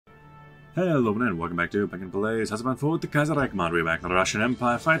Hello and welcome back to Back in Plays Hoi4 Kaiserreich mod. We're back in the Russian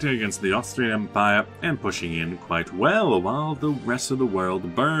Empire fighting against the Austrian Empire and pushing in quite well while the rest of the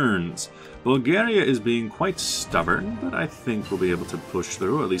world burns. Bulgaria is being quite stubborn, but I think we'll be able to push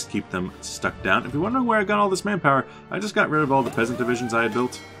through, or at least keep them stuck down. If you're wondering where I got all this manpower, I just got rid of all the peasant divisions I had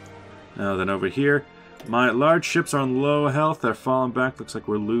built. Now then over here, my large ships are on low health, they're falling back. Looks like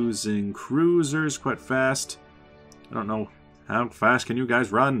we're losing cruisers quite fast. I don't know, how fast can you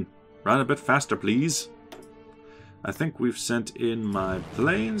guys run? Run a bit faster, please. I think we've sent in my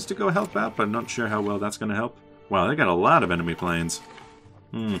planes to go help out, but I'm not sure how well that's going to help. Wow, they got a lot of enemy planes.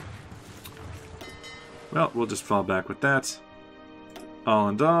 Well, we'll just fall back with that. All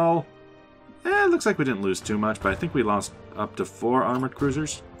in all, it looks like we didn't lose too much, but I think we lost up to 4 armored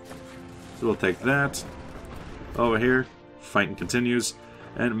cruisers. So we'll take that. Over here, fighting continues.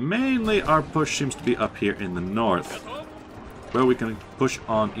 And mainly our push seems to be up here in the north, where we can push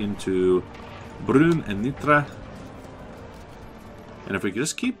on into Brünn and Nitra. And if we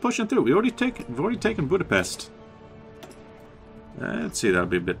just keep pushing through, we've already taken Budapest. Let's see, that'll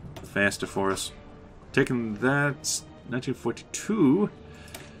be a bit faster for us. Taking that 1942.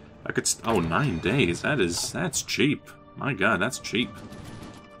 I could oh, 9 days. That's cheap. My God, that's cheap.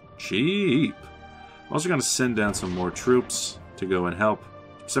 Cheap. I'm also going to send down some more troops to go and help.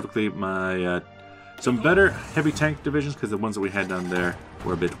 Specifically, my some better heavy tank divisions, because the ones that we had down there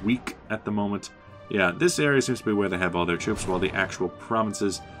were a bit weak at the moment. Yeah, this area seems to be where they have all their troops, while the actual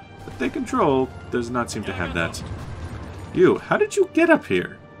provinces that they control does not seem to have that. You, how did you get up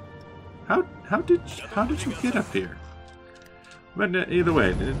here? How did you get up here? But either way,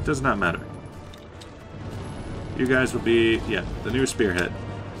 it does not matter. You guys will be, yeah, the new spearhead.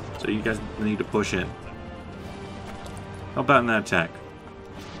 So you guys need to push in. Help out in that attack,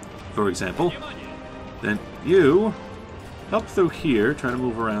 for example. Then you help through here, trying to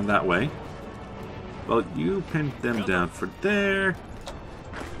move around that way. Well, you pinned them down for there.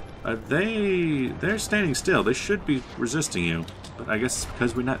 They're standing still. They should be resisting you, but I guess it's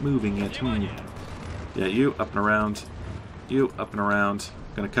because we're not moving yet. Yeah, you up and around. You up and around.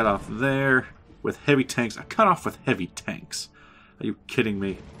 Gonna cut off there with heavy tanks. I cut off with heavy tanks. Are you kidding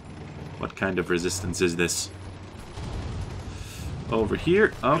me? What kind of resistance is this? Over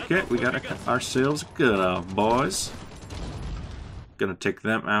here, okay, we gotta cut ourselves good off, boys. Gonna take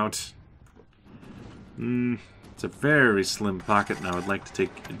them out. It's a very slim pocket, and I would like to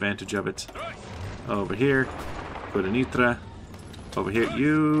take advantage of it. Over here, go to Nitra. Over here,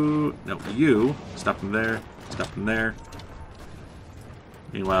 you... No, you. Stop them there. Stop them there.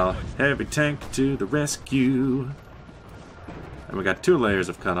 Meanwhile, heavy tank to the rescue. And we got 2 layers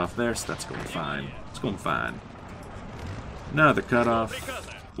of cutoff there, so that's going fine. It's going fine. Another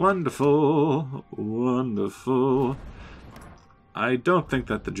cutoff. Wonderful. Wonderful. I don't think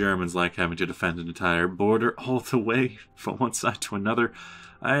that the Germans like having to defend an entire border all the way from one side to another.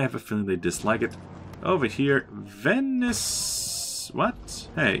 I have a feeling they dislike it. Over here, Venice... What?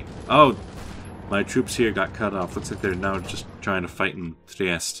 Hey. Oh, my troops here got cut off. Looks like they're now just trying to fight in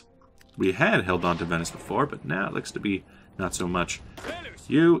Trieste. We had held on to Venice before, but now it looks to be not so much.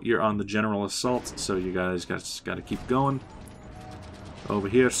 You're on the general assault, so you guys got to keep going. Over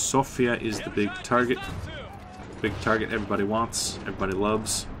here, Sofia is the big target. Big target everybody wants, everybody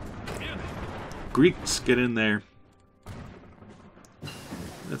loves. Greeks, get in there.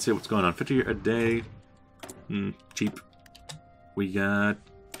 Let's see what's going on. 50 a day. Cheap. We got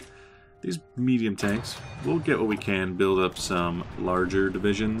these medium tanks. We'll get what we can, build up some larger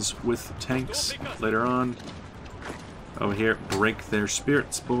divisions with tanks later on. Over here, break their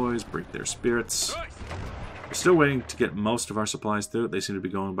spirits, boys. Break their spirits. We're still waiting to get most of our supplies through. They seem to be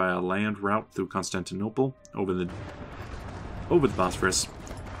going by a land route through Constantinople over the Bosphorus.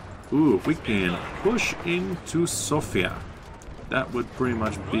 Ooh, if we can push into Sofia, that would pretty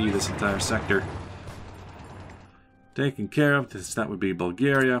much be this entire sector taken care of. That would be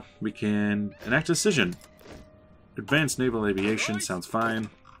Bulgaria. We can enact a decision. Advanced naval aviation sounds fine.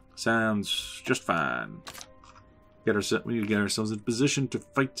 Sounds just fine. We need to get ourselves in position to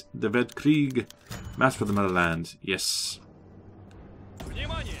fight the Weltkrieg. Mass for the motherland. Yes.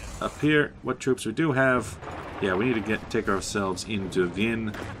 Up here, what troops we do have. Yeah, we need to take ourselves into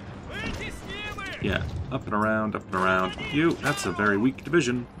Vienna. Yeah, up and around, up and around. You, that's a very weak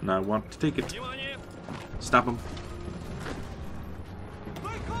division, and I want to take it. Stop them.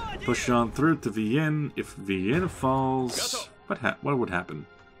 Push on through to Vienna. If Vienna falls, what would happen?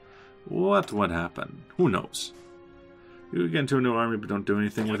 What would happen? Who knows? You get into a new army, but don't do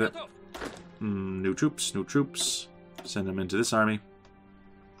anything with it. New troops, new troops. Send them into this army.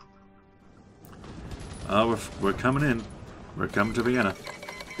 Oh, we're coming in. We're coming to Vienna.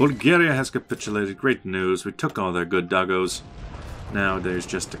 Bulgaria has capitulated. Great news. We took all their good doggos. Now there's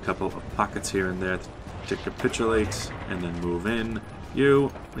just a couple of pockets here and there to capitulate and then move in.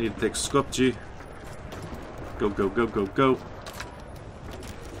 You need to take Skopje. Go, go, go, go, go.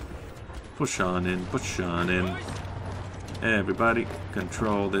 Push on in, push on in. Everybody,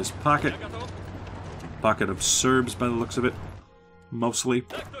 control this pocket. Pocket of Serbs by the looks of it. Mostly.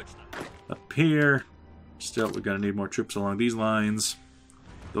 Up here. Still, we're going to need more troops along these lines.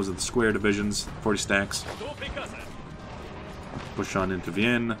 Those are the square divisions, 40 stacks. Push on into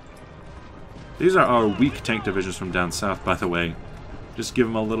Vienna. These are our weak tank divisions from down south, by the way. Just give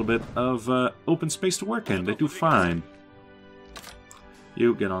them a little bit of open space to work in. They do fine.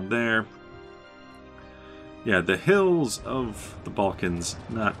 You, get on there. Yeah, the hills of the Balkans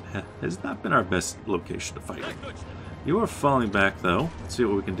has not been our best location to fight in. You are falling back, though. Let's see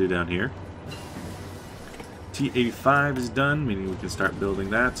what we can do down here. T-85 is done, meaning we can start building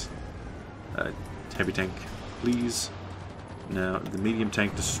that. Heavy tank, please. Now, the medium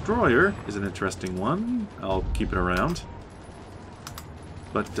tank destroyer is an interesting one. I'll keep it around.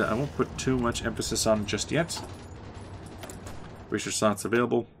 But I won't put too much emphasis on it just yet. Research slots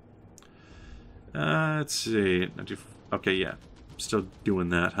available. Let's see. Okay, yeah. Still doing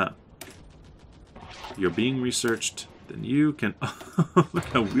that, huh? You're being researched. Then you can... Look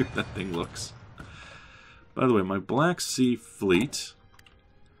how weird that thing looks. By the way, my Black Sea Fleet...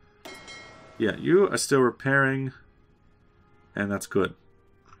 Yeah, you are still repairing. And that's good.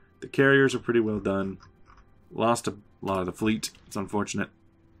 The carriers are pretty well done. Lost a lot of the fleet. It's unfortunate.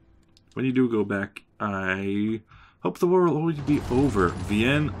 When you do go back, I hope the war will always be over.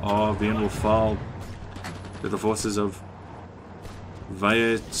 Vienna, oh, Vienna will fall to the forces of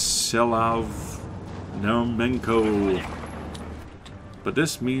Vyacheslav Nermenko. But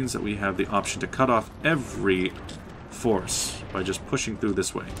this means that we have the option to cut off every force by just pushing through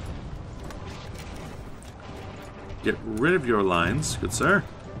this way. Get rid of your lines, good sir.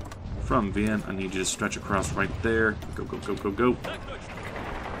 From Vienna, I need you to stretch across right there. Go, go, go, go, go.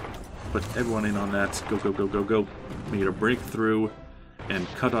 Put everyone in on that. Go, go, go, go, go. Need a breakthrough and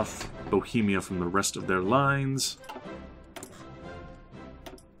cut off Bohemia from the rest of their lines.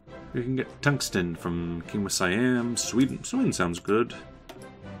 We can get tungsten from King of Siam. Sweden. Sweden sounds good.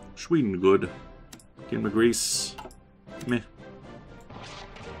 Sweden good. King of Greece. Meh.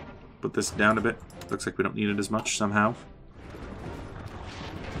 Put this down a bit. Looks like we don't need it as much somehow.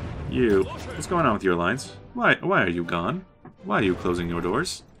 You. What's going on with your lines? Why are you gone? Why are you closing your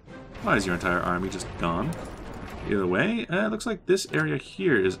doors? Why is your entire army just gone? Either way, looks like this area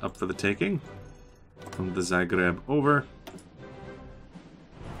here is up for the taking. From the Zagreb over.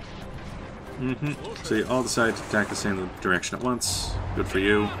 So you all decide to attack the same direction at once. Good for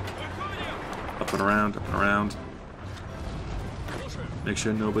you. Up and around, up and around. Make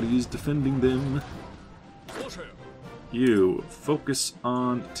sure nobody's defending them. You focus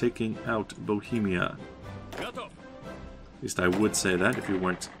on taking out Bohemia. At least I would say that if you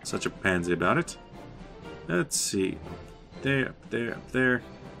weren't such a pansy about it. Let's see. There, up there, up there.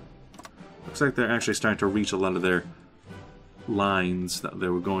 Looks like they're actually starting to reach a lot of their lines that they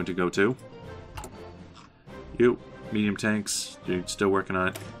were going to go to. You, medium tanks, you're still working on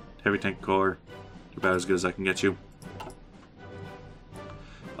it. Heavy tank core, you're about as good as I can get you.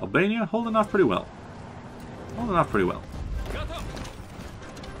 Albania, holding off pretty well. Holding off pretty well.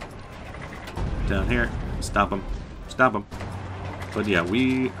 Down here, stop them. Stop them. But yeah,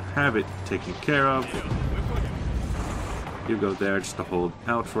 we have it taken care of. You go there just to hold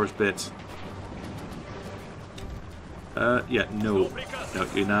out for a bit. Yeah, no. No,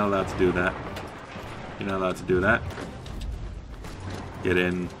 you're not allowed to do that. You're not allowed to do that. Get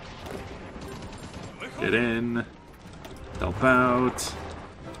in. Get in. Help out.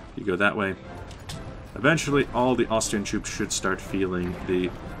 You go that way. Eventually, all the Austrian troops should start feeling the...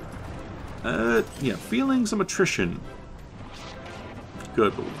 yeah, feeling some attrition.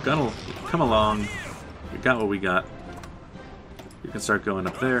 Good, but we've got to come along. We got what we got. You can start going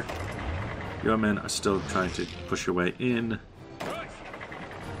up there. Your men are still trying to push your way in.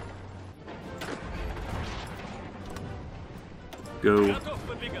 Go.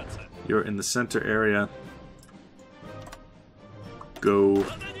 You're in the center area. Go.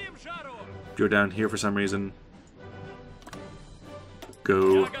 You're down here for some reason.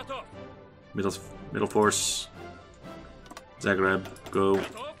 Go. Middle force. Zagreb. Go.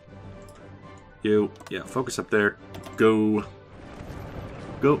 You. Yeah, focus up there. Go.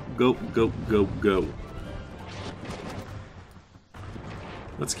 Go, go, go, go, go.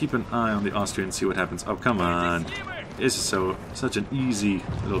 Let's keep an eye on the Austrians and see what happens. Oh, come on. This is such an easy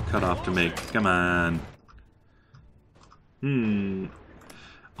little cutoff to make. Come on.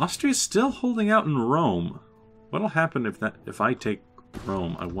 Austria's still holding out in Rome. What'll happen if I take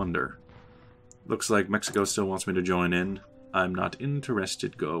Rome, I wonder. Looks like Mexico still wants me to join in. I'm not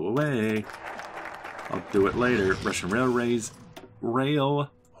interested. Go away. I'll do it later. Russian railways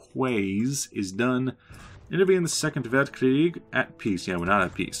is done. Intervene in the Second Weltkrieg at peace. Yeah, we're not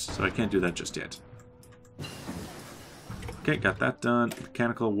at peace, so I can't do that just yet. Okay, got that done.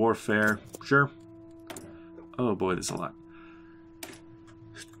 Mechanical warfare. Sure. Oh boy, there's a lot.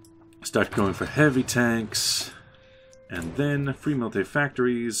 Start going for heavy tanks. And then free military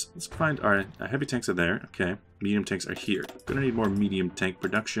factories. Let's find our heavy tanks are there. Okay. Medium tanks are here. Gonna need more medium tank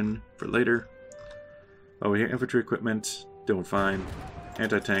production for later. Over here, infantry equipment. Doing fine.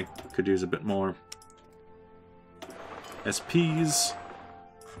 Anti-tank could use a bit more. SPs.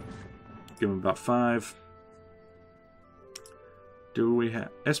 Give them about 5. Do we have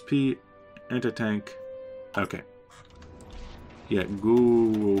SP, anti-tank? Okay. Yeah,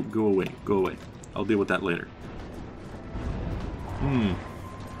 go away, go away. I'll deal with that later.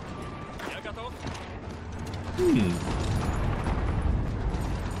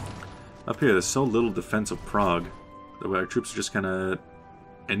 Up here, there's so little defense of Prague that our troops are just kind of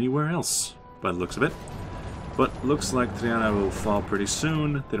anywhere else, by the looks of it. But looks like Triana will fall pretty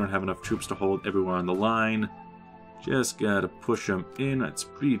soon. They don't have enough troops to hold everywhere on the line. Just gotta push them in at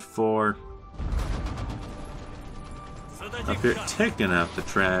speed 4. Up here, taking out the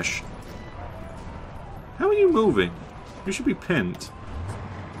trash. How are you moving? You should be pinned.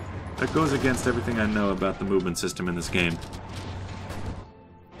 That goes against everything I know about the movement system in this game.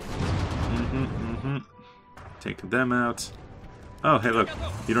 Taking them out. Oh, hey, look.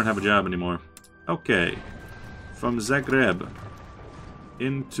 You don't have a job anymore. Okay. From Zagreb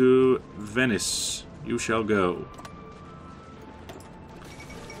into Venice, you shall go.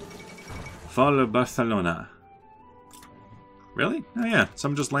 Fall of Barcelona. Really? Oh yeah,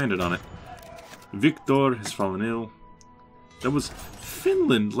 some just landed on it. Victor has fallen ill. That was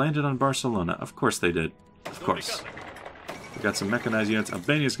Finland landed on Barcelona. Of course they did. Of course. We got some mechanized units.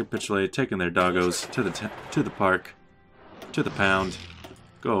 Albania's capitulated, taking their doggos to the park, to the pound.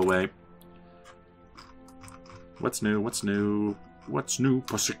 Go away. What's new? What's new? What's new,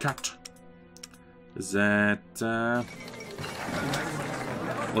 pussycat? Is that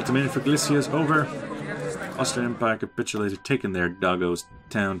ultimatum for Galicia is over. Austrian Empire capitulated, taking their doggos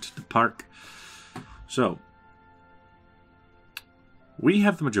down to the park. So, we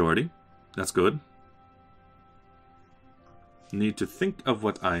have the majority. That's good. Need to think of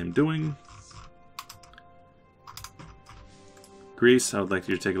what I am doing. Greece, I would like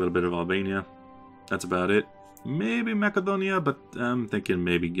you to take a little bit of Albania. That's about it. Maybe Macedonia, but I'm thinking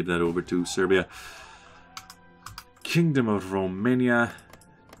maybe give that over to Serbia. Kingdom of Romania.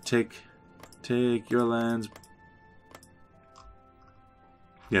 Take your lands.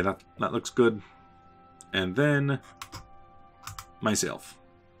 Yeah, that looks good. And then myself.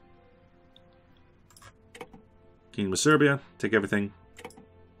 Kingdom of Serbia, take everything.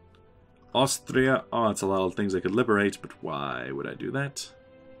 Austria, oh, that's a lot of things I could liberate, but why would I do that?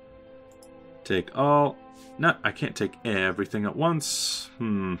 Take all. No, I can't take everything at once.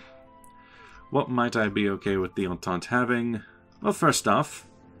 What might I be okay with the Entente having? Well, first off,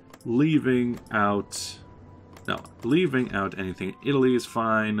 leaving out anything in Italy is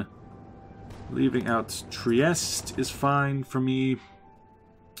fine. Leaving out Trieste is fine for me.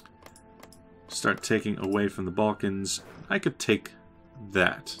 Start taking away from the Balkans. I could take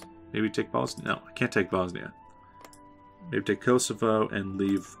that. Maybe take Bosnia. No, I can't take Bosnia. Maybe take Kosovo and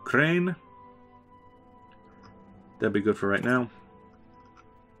leave Ukraine. That'd be good for right now.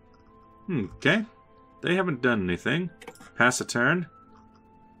 Okay. They haven't done anything. Pass a turn.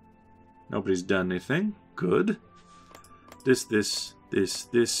 Nobody's done anything. Good. This.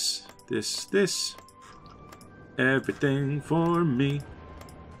 Everything for me.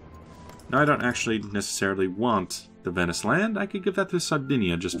 Now, I don't actually necessarily want the Venice land. I could give that to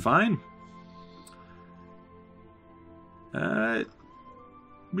Sardinia just fine.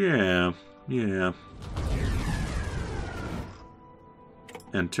 Yeah.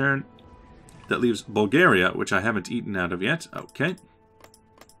 And turn. That leaves Bulgaria, which I haven't eaten out of yet. Okay.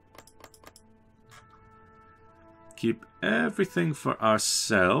 Keep everything for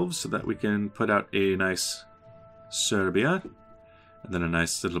ourselves so that we can put out a nice Serbia. And then a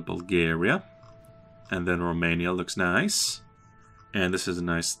nice little Bulgaria. And then Romania looks nice. And this is a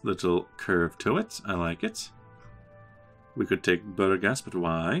nice little curve to it. I like it. We could take Burgas, but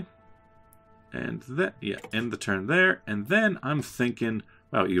why? And that, yeah, end the turn there. And then I'm thinking,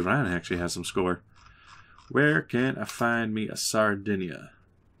 wow, Iran actually has some score. Where can I find me a Sardinia?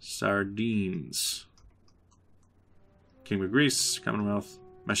 Sardines. King of Greece, Commonwealth.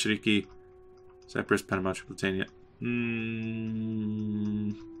 Mashariki, Cyprus, Panama, Tripolitania.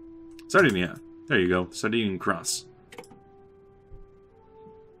 Sardinia. There you go. Sardinian cross.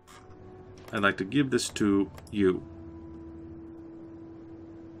 I'd like to give this to you.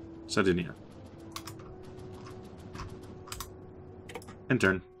 Sardinia. And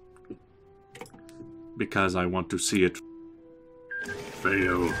turn. Because I want to see it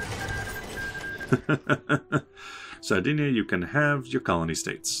fail. Sardinia, you can have your colony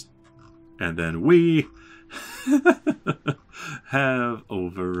states. And then we have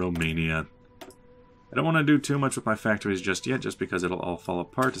over Romania. I don't want to do too much with my factories just yet, just because it'll all fall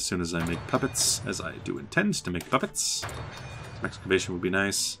apart as soon as I make puppets, as I do intend to make puppets. Some excavation would be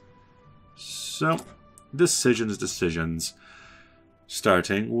nice. So, decisions.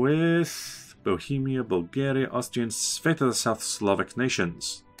 Starting with Bohemia, Bulgaria, Austrians, fate of the South Slavic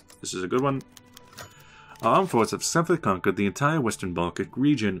nations. This is a good one. Our armed forces have successfully conquered the entire Western Baltic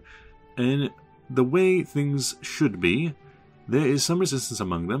region, and the way things should be, there is some resistance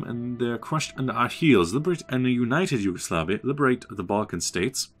among them, and they're crushed under our heels. Liberate and united Yugoslavia, liberate the Balkan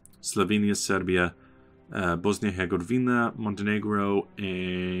states, Slovenia, Serbia, Bosnia-Herzegovina, Montenegro,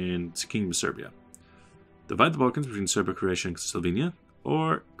 and Kingdom of Serbia. Divide the Balkans between Serbia, Croatia, and Slovenia,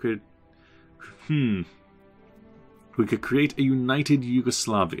 or could... we could create a united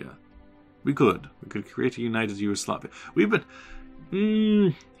Yugoslavia. We could create a united Yugoslavia.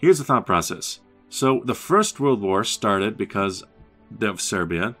 Here's the thought process. So, the First World War started because of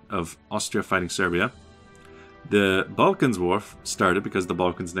Serbia, of Austria fighting Serbia. The Balkans War started because the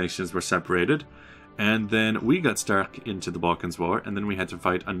Balkans nations were separated. And then we got stuck into the Balkans War, and then we had to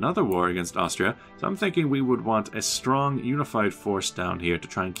fight another war against Austria. So I'm thinking we would want a strong, unified force down here to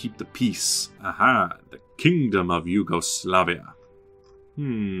try and keep the peace. Aha! The Kingdom of Yugoslavia.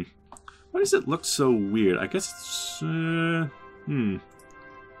 Why does it look so weird? I guess it's...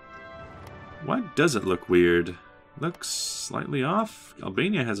 Why does it look weird? Looks slightly off.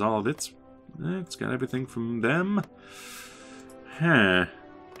 Albania has all of its... it's got everything from them. Huh.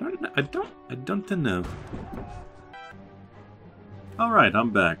 I don't know. Alright,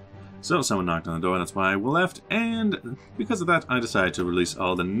 I'm back. So, someone knocked on the door, that's why I left, and because of that, I decided to release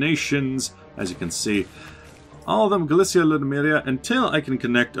all the nations, as you can see. All of them, Galicia, Ludomeria, until I can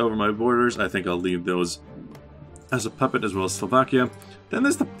connect over my borders. I think I'll leave those as a puppet, as well as Slovakia. Then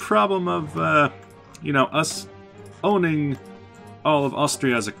there's the problem of, us owning all of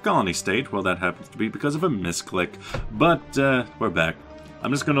Austria as a colony state. Well, that happens to be because of a misclick. But, we're back.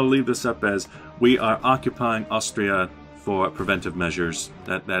 I'm just going to leave this up as we are occupying Austria for preventive measures.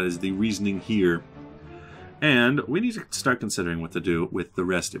 That is the reasoning here. And we need to start considering what to do with the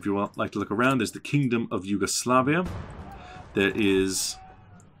rest. If you would like to look around, there's the Kingdom of Yugoslavia. There is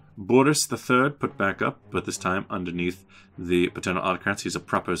Boris III put back up, but this time underneath the paternal autocrats. He's a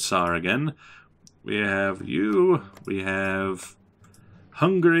proper Tsar again. We have you. We have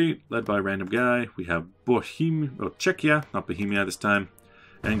Hungary, led by a random guy. We have Czechia, not Bohemia this time.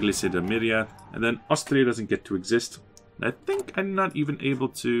 Anglia, and then Austria doesn't get to exist. I think I'm not even able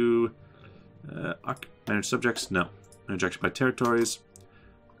to manage subjects. No. Manage occupied territories.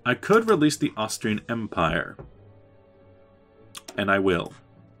 I could release the Austrian Empire. And I will.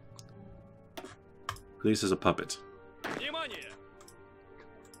 Release as a puppet.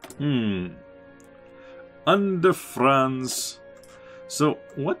 Under France. So,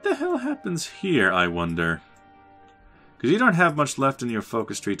 what the hell happens here, I wonder? Because you don't have much left in your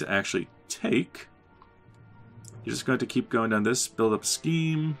focus tree to actually take. You're just going to keep going down this, build up a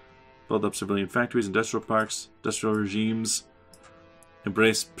scheme, build up civilian factories, industrial parks, industrial regimes,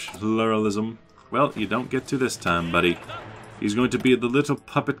 embrace pluralism. Well, you don't get to this time, buddy. He's going to be the little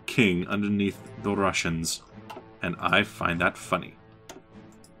puppet king underneath the Russians. And I find that funny.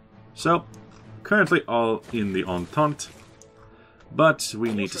 So, currently all in the Entente. But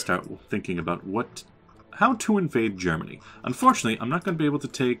we need to start thinking about how to invade Germany. Unfortunately, I'm not going to be able to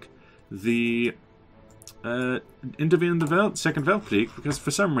take the intervene in the Second Weltkrieg because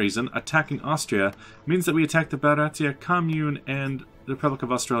for some reason attacking Austria means that we attack the Baratia Commune and the Republic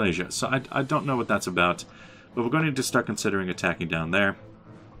of Australasia. So I don't know what that's about, but we're going to need to start considering attacking down there.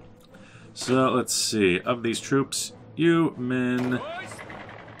 So let's see. Of these troops, you men,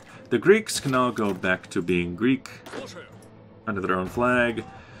 the Greeks can all go back to being Greek under their own flag.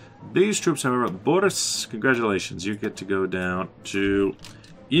 These troops, however, Boris, congratulations, you get to go down to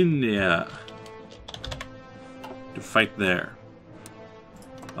India to fight there.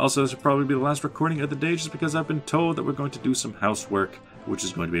 Also, this will probably be the last recording of the day just because I've been told that we're going to do some housework, which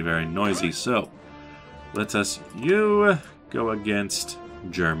is going to be very noisy. So, let us, you, go against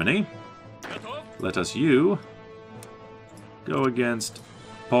Germany. Let us, you, go against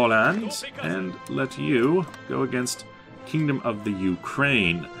Poland, and let you go against Kingdom of the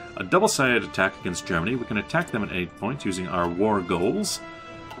Ukraine. A double-sided attack against Germany. We can attack them at 8 points using our war goals.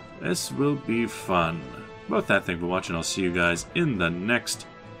 This will be fun. With that, thank you for watching. I'll see you guys in the next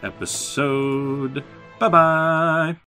episode. Bye-bye!